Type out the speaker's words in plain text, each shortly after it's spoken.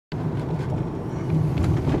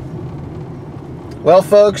Well,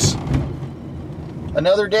 folks,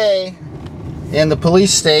 another day in the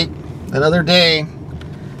police state, another day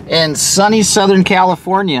in sunny Southern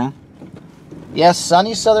California. Yes,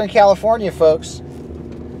 sunny Southern California, folks.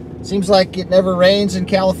 Seems like it never rains in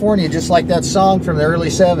California, just like that song from the early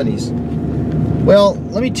 70s. Well,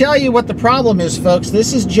 let me tell you what the problem is, folks.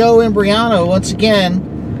 This is Joe Imbriano once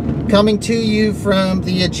again, coming to you from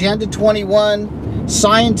the Agenda 21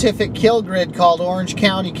 scientific kill grid called Orange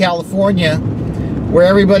County, California, where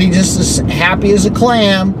everybody just is happy as a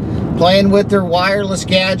clam, playing with their wireless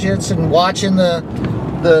gadgets and watching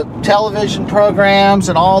the television programs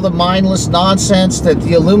and all the mindless nonsense that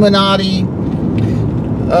the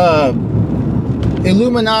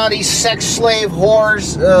Illuminati sex slave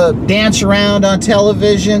whores dance around on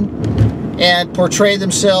television and portray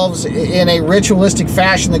themselves in a ritualistic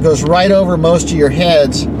fashion that goes right over most of your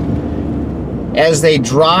heads as they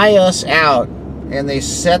dry us out and they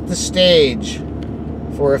set the stage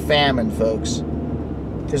for a famine, folks.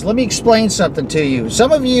 Because let me explain something to you.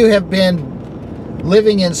 Some of you have been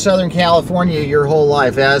living in Southern California your whole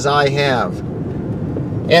life, as I have.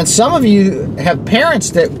 And some of you have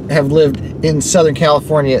parents that have lived in Southern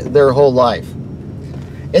California their whole life.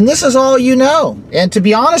 And this is all you know. And to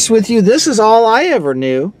be honest with you, this is all I ever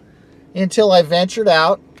knew until I ventured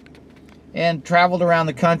out and traveled around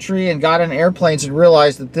the country and got in airplanes and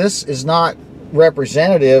realized that this is not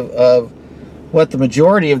representative of what the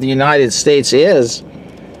majority of the United States is.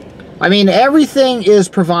 I mean, everything is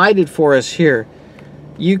provided for us here.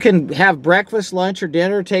 You can have breakfast, lunch, or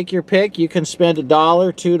dinner, take your pick. You can spend $1,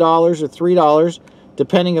 $2, or $3,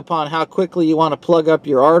 depending upon how quickly you want to plug up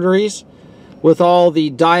your arteries with all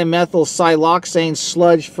the dimethyl siloxane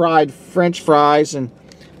sludge fried French fries and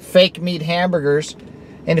fake meat hamburgers.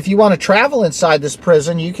 And if you want to travel inside this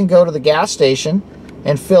prison, you can go to the gas station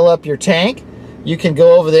and fill up your tank. You can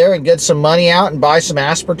go over there and get some money out and buy some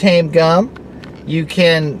aspartame gum. You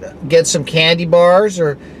can get some candy bars,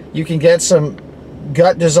 or you can get some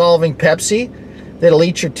gut-dissolving Pepsi that'll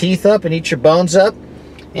eat your teeth up and eat your bones up.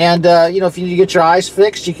 And, you know, if you need to get your eyes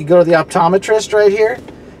fixed, you can go to the optometrist right here,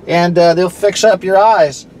 and they'll fix up your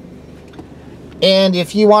eyes. And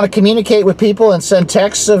if you want to communicate with people and send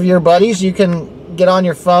texts of your buddies, you can get on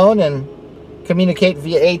your phone and communicate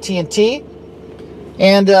via AT&T.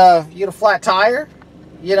 And you get a flat tire,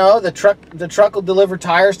 you know, the truck will deliver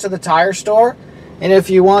tires to the tire store. And if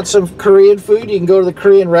you want some Korean food, you can go to the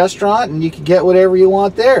Korean restaurant and you can get whatever you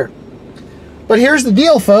want there. But here's the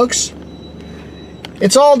deal, folks.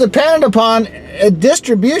 It's all dependent upon a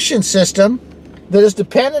distribution system that is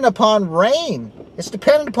dependent upon rain. It's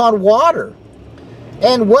dependent upon water.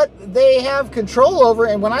 And what they have control over,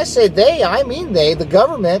 and when I say they, I mean they, the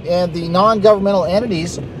government and the non-governmental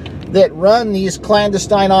entities that run these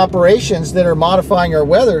clandestine operations that are modifying our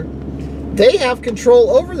weather, they have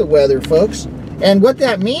control over the weather, folks. And what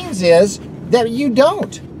that means is that you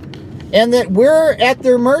don't. And that we're at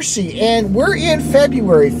their mercy. And we're in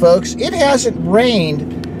February, folks. It hasn't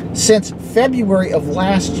rained since February of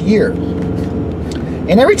last year.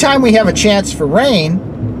 And every time we have a chance for rain,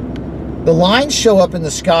 the lines show up in the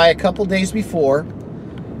sky a couple days before.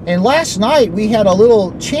 And last night we had a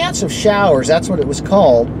little chance of showers. That's what it was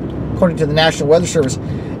called, according to the National Weather Service.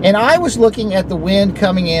 And I was looking at the wind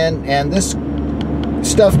coming in, and this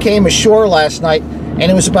stuff came ashore last night, and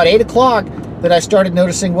it was about 8 o'clock that I started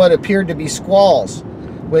noticing what appeared to be squalls,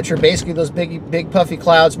 which are basically those big puffy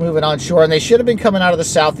clouds moving on shore, and they should have been coming out of the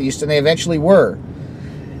southeast, and they eventually were.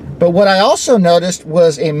 But what I also noticed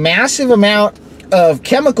was a massive amount of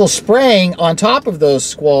chemical spraying on top of those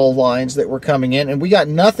squall lines that were coming in, and we got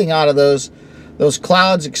nothing out of those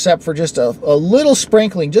clouds except for just a little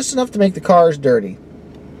sprinkling, just enough to make the cars dirty.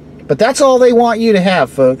 But that's all they want you to have,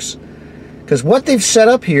 folks. Because what they've set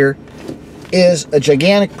up here is a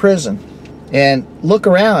gigantic prison. And look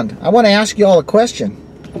around. I want to ask you all a question.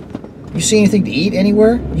 You see anything to eat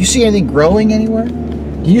anywhere? You see anything growing anywhere?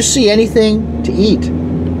 Do you see anything to eat?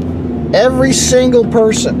 Every single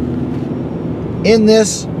person in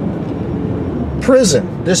this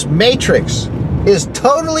prison, this matrix, is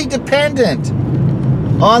totally dependent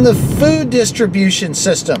on the food distribution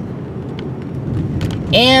system.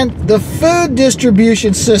 And the food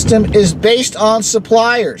distribution system is based on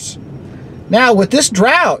suppliers. Now, with this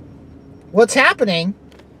drought, what's happening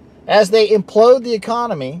as they implode the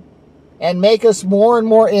economy and make us more and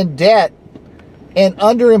more in debt and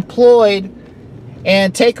underemployed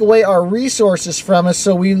and take away our resources from us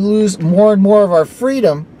so we lose more and more of our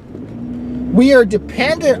freedom, we are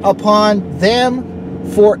dependent upon them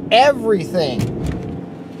for everything,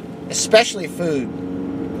 especially food.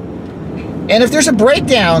 And if there's a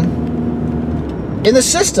breakdown in the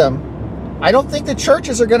system, I don't think the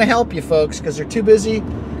churches are going to help you, folks, because they're too busy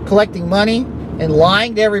collecting money and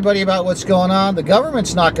lying to everybody about what's going on. The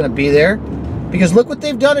government's not going to be there, because look what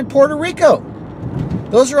they've done in Puerto Rico.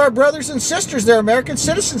 Those are our brothers and sisters. They're American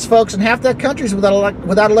citizens, folks, and half that country's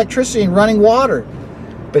without electricity and running water.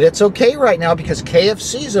 But it's okay right now because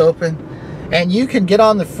KFC's open, and you can get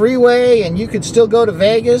on the freeway, and you can still go to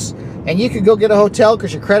Vegas, and you can go get a hotel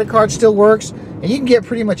because your credit card still works, and you can get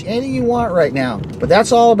pretty much anything you want right now. But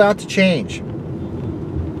that's all about to change.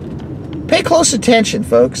 Pay close attention,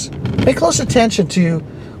 folks. Pay close attention to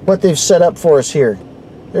what they've set up for us here.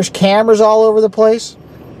 There's cameras all over the place.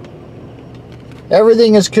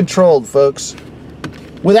 Everything is controlled, folks.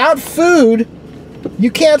 Without food, you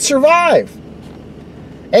can't survive.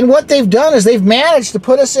 And what they've done is they've managed to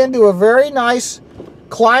put us into a very nice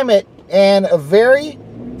climate and a very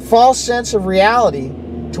false sense of reality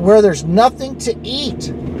to where there's nothing to eat.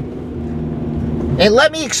 And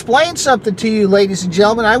let me explain something to you, ladies and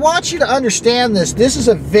gentlemen. I want you to understand this. This is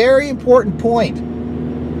a very important point.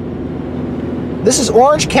 This is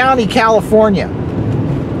Orange County, California.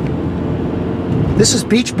 This is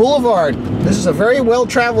Beach Boulevard. This is a very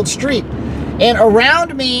well-traveled street. And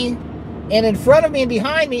around me, and in front of me, and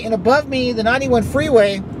behind me, and above me, the 91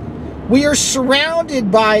 freeway, we are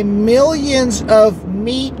surrounded by millions of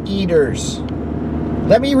meat eaters.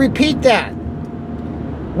 Let me repeat that.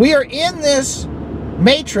 We are in this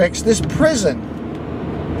matrix, this prison,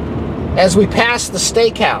 as we pass the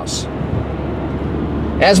steakhouse,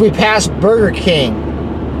 as we pass Burger King,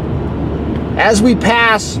 as we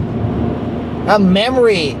pass a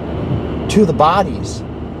memory to the bodies.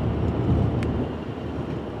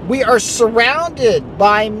 We are surrounded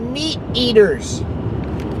by meat eaters.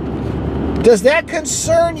 Does that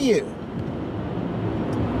concern you?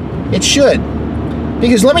 It should.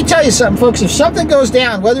 Because let me tell you something, folks. If something goes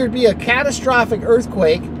down, whether it be a catastrophic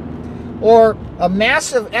earthquake or a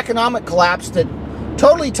massive economic collapse that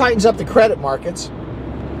totally tightens up the credit markets,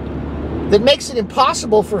 that makes it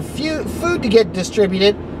impossible for food to get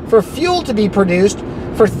distributed, for fuel to be produced,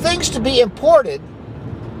 for things to be imported,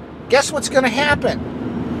 guess what's going to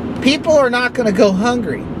happen? People are not going to go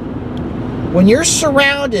hungry. When you're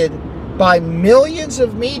surrounded by millions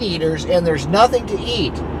of meat eaters and there's nothing to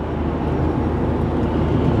eat,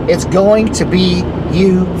 it's going to be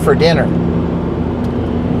you for dinner.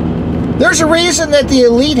 There's a reason that the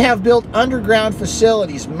elite have built underground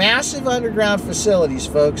facilities, massive underground facilities,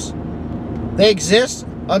 folks. They exist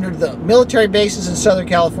under the military bases in Southern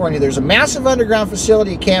California. There's a massive underground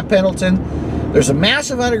facility at Camp Pendleton. There's a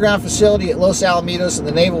massive underground facility at Los Alamitos in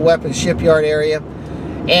the Naval Weapons Shipyard area.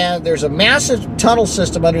 And there's a massive tunnel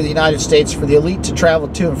system under the United States for the elite to travel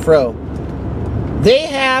to and fro. They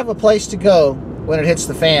have a place to go when it hits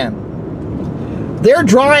the fan. They're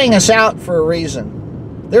drying us out for a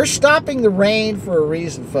reason. They're stopping the rain for a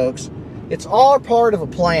reason, folks. It's all part of a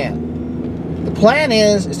plan. The plan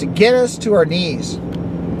is to get us to our knees.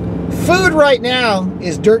 Food right now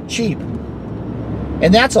is dirt cheap.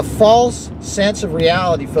 And that's a false sense of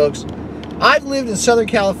reality, folks. I've lived in Southern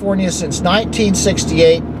California since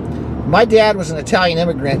 1968. My dad was an Italian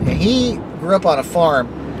immigrant, and he grew up on a farm.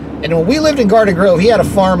 And when we lived in Garden Grove, he had a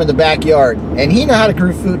farm in the backyard. And he knew how to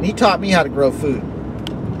grow food, and he taught me how to grow food.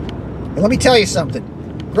 And let me tell you something.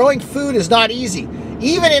 Growing food is not easy.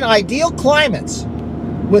 Even in ideal climates,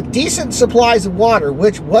 with decent supplies of water,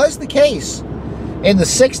 which was the case in the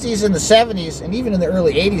 60s and the 70s, and even in the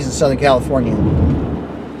early 80s in Southern California.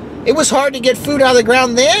 It was hard to get food out of the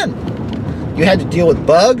ground then. You had to deal with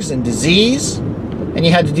bugs and disease, and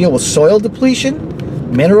you had to deal with soil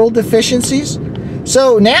depletion, mineral deficiencies.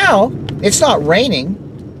 So now, it's not raining,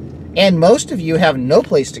 and most of you have no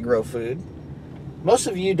place to grow food. Most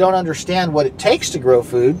of you don't understand what it takes to grow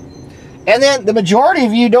food. And then the majority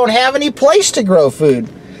of you don't have any place to grow food.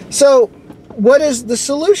 So what is the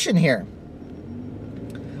solution here?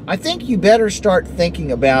 I think you better start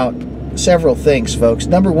thinking about several things, folks.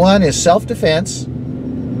 Number one is self-defense.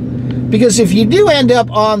 Because if you do end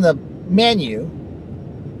up on the menu,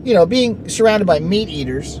 you know, being surrounded by meat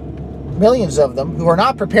eaters, millions of them, who are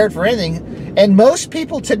not prepared for anything, and most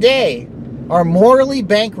people today are morally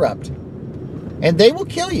bankrupt, and they will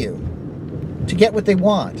kill you to get what they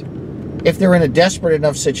want if they're in a desperate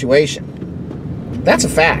enough situation. That's a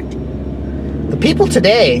fact. The people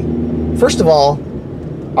today, first of all,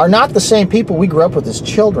 are not the same people we grew up with as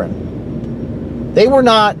children. They were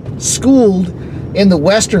not schooled in the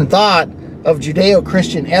Western thought of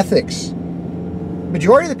Judeo-Christian ethics.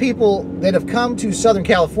 Majority of the people that have come to Southern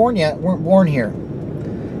California weren't born here.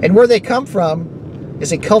 And where they come from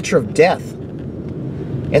is a culture of death.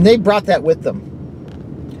 And they brought that with them.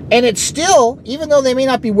 And it's still, even though they may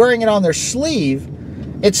not be wearing it on their sleeve,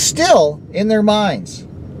 it's still in their minds.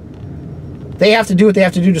 They have to do what they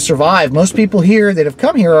have to do to survive. Most people here that have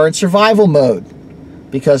come here are in survival mode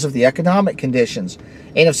because of the economic conditions.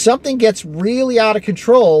 And if something gets really out of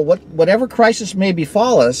control, whatever crisis may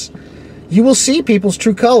befall us, you will see people's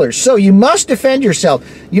true colors. So you must defend yourself.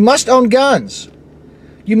 You must own guns.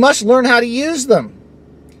 You must learn how to use them.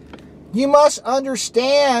 You must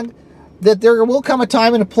understand that there will come a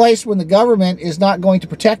time and a place when the government is not going to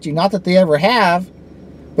protect you. Not that they ever have,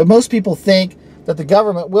 but most people think that the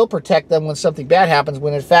government will protect them when something bad happens,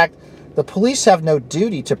 when in fact the police have no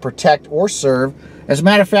duty to protect or serve. As a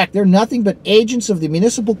matter of fact, they're nothing but agents of the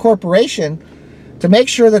municipal corporation to make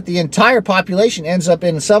sure that the entire population ends up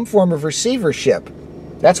in some form of receivership.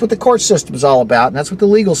 That's what the court system is all about, and that's what the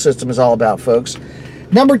legal system is all about, folks.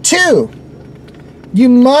 Number 2, you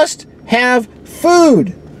must have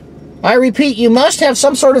food. I repeat, you must have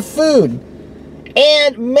some sort of food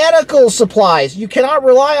and medical supplies. You cannot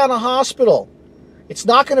rely on a hospital. It's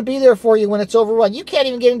not going to be there for you when it's overrun. You can't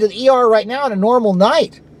even get into the ER right now on a normal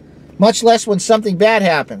night, much less when something bad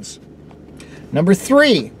happens. Number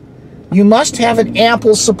 3, you must have an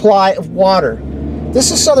ample supply of water. This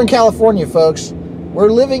is Southern California, folks.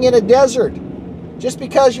 We're living in a desert. Just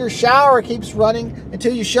because your shower keeps running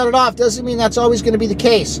until you shut it off doesn't mean that's always going to be the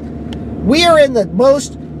case. We are in the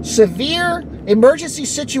most severe emergency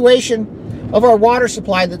situation of our water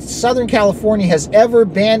supply that Southern California has ever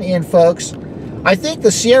been in, folks. I think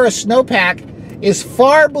the Sierra snowpack is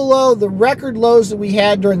far below the record lows that we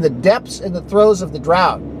had during the depths and the throes of the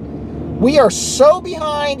drought. We are so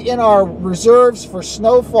behind in our reserves for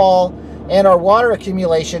snowfall and our water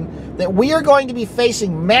accumulation that we are going to be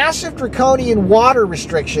facing massive draconian water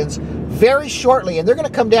restrictions very shortly, and they're going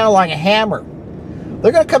to come down like a hammer.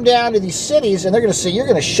 They're going to come down to these cities and they're going to say, you're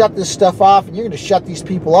going to shut this stuff off and you're going to shut these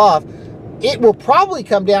people off. It will probably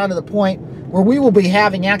come down to the point where we will be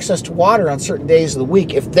having access to water on certain days of the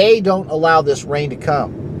week if they don't allow this rain to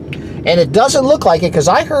come. And it doesn't look like it, because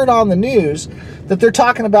I heard on the news that they're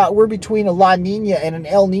talking about we're between a La Nina and an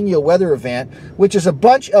El Nino weather event, which is a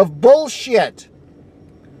bunch of bullshit.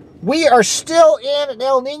 We are still in an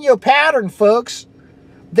El Nino pattern, folks.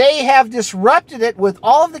 They have disrupted it with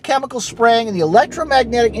all of the chemical spraying and the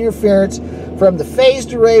electromagnetic interference from the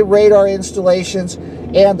phased array radar installations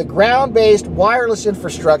and the ground-based wireless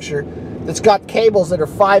infrastructure that's got cables that are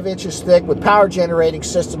 5 inches thick with power generating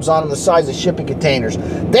systems on them the size of shipping containers.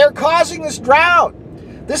 They're causing this drought.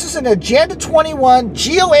 This is an Agenda 21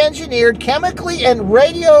 geoengineered, chemically and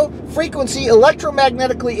radio frequency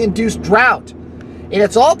electromagnetically induced drought. And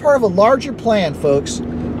it's all part of a larger plan, folks,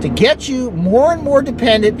 to get you more and more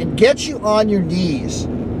dependent and get you on your knees.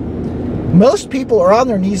 Most people are on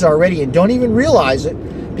their knees already and don't even realize it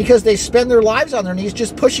because they spend their lives on their knees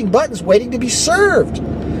just pushing buttons waiting to be served.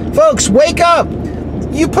 Folks, wake up.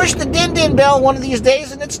 You push the din-din bell one of these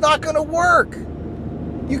days and it's not going to work.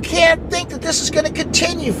 You can't think that this is going to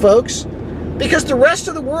continue, folks, because the rest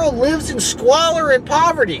of the world lives in squalor and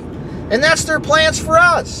poverty, and that's their plans for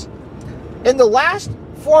us. And the last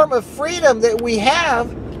form of freedom that we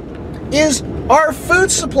have is our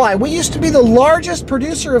food supply. We used to be the largest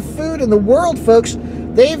producer of food in the world, folks.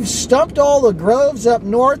 They've stumped all the groves up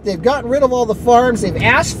north. They've gotten rid of all the farms. They've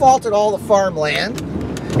asphalted all the farmland.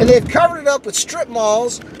 And they've covered it up with strip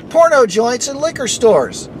malls, porno joints, and liquor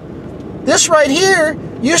stores. This right here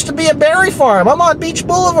used to be a berry farm. I'm on Beach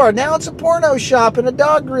Boulevard. Now it's a porno shop and a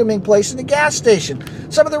dog grooming place and a gas station.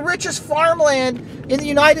 Some of the richest farmland in the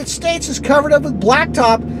United States is covered up with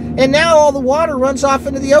blacktop, and now all the water runs off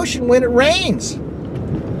into the ocean when it rains.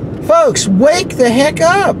 Folks, wake the heck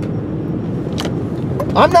up.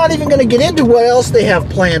 I'm not even going to get into what else they have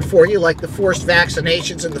planned for you, like the forced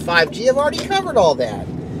vaccinations and the 5G. I've already covered all that.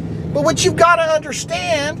 But what you've got to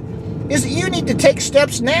understand is that you need to take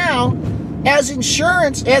steps now as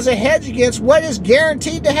insurance, as a hedge against what is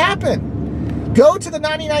guaranteed to happen. Go to the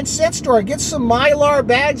 99-cent store, get some Mylar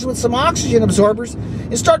bags with some oxygen absorbers,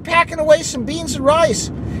 and start packing away some beans and rice.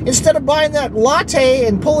 Instead of buying that latte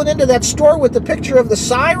and pulling into that store with the picture of the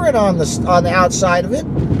siren on the outside of it,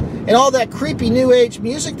 and all that creepy new age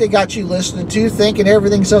music they got you listening to, thinking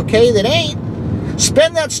everything's okay that ain't.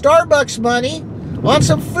 Spend that Starbucks money on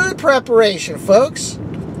some food preparation, folks.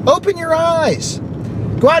 Open your eyes.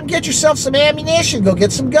 Go out and get yourself some ammunition. Go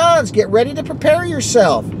get some guns. Get ready to prepare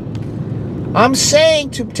yourself. I'm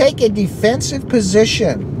saying to take a defensive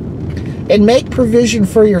position and make provision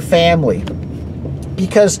for your family,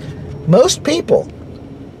 because most people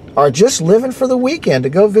are just living for the weekend to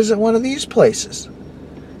go visit one of these places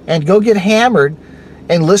and go get hammered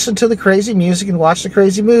and listen to the crazy music and watch the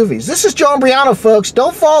crazy movies. This is Joe Imbriano, folks.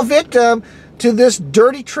 Don't fall victim to this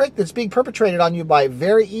dirty trick that's being perpetrated on you by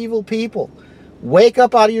very evil people. Wake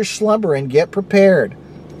up out of your slumber and get prepared.